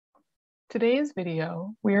Today's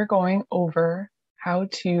video, we are going over how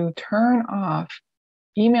to turn off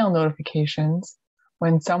email notifications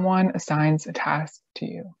when someone assigns a task to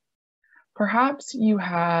you. Perhaps you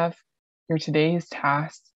have your today's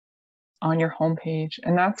tasks on your homepage,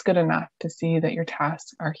 and that's good enough to see that your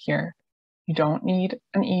tasks are here. You don't need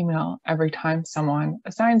an email every time someone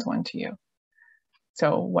assigns one to you.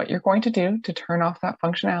 So what you're going to do to turn off that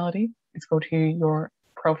functionality is go to your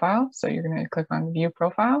profile. So you're going to click on View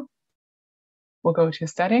Profile. We'll go to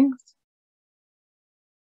Settings.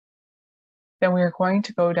 Then we are going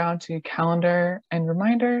to go down to Calendar and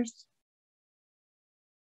Reminders,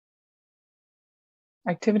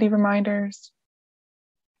 Activity Reminders,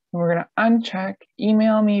 and we're going to uncheck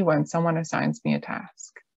Email me when someone assigns me a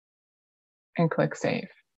task, and click Save.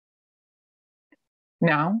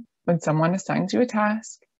 Now, when someone assigns you a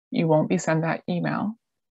task, you won't be sent that email.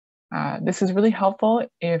 This is really helpful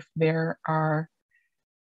if there are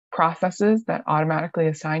processes that automatically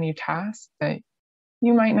assign you tasks that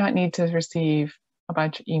you might not need to receive a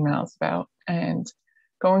bunch of emails about. And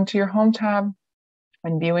going to your Home tab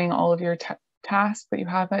and viewing all of your tasks that you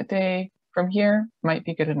have that day from here might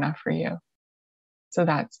be good enough for you. So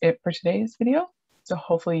that's it for today's video. So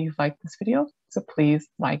hopefully you've liked this video. So please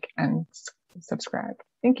like and subscribe.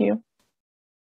 Thank you.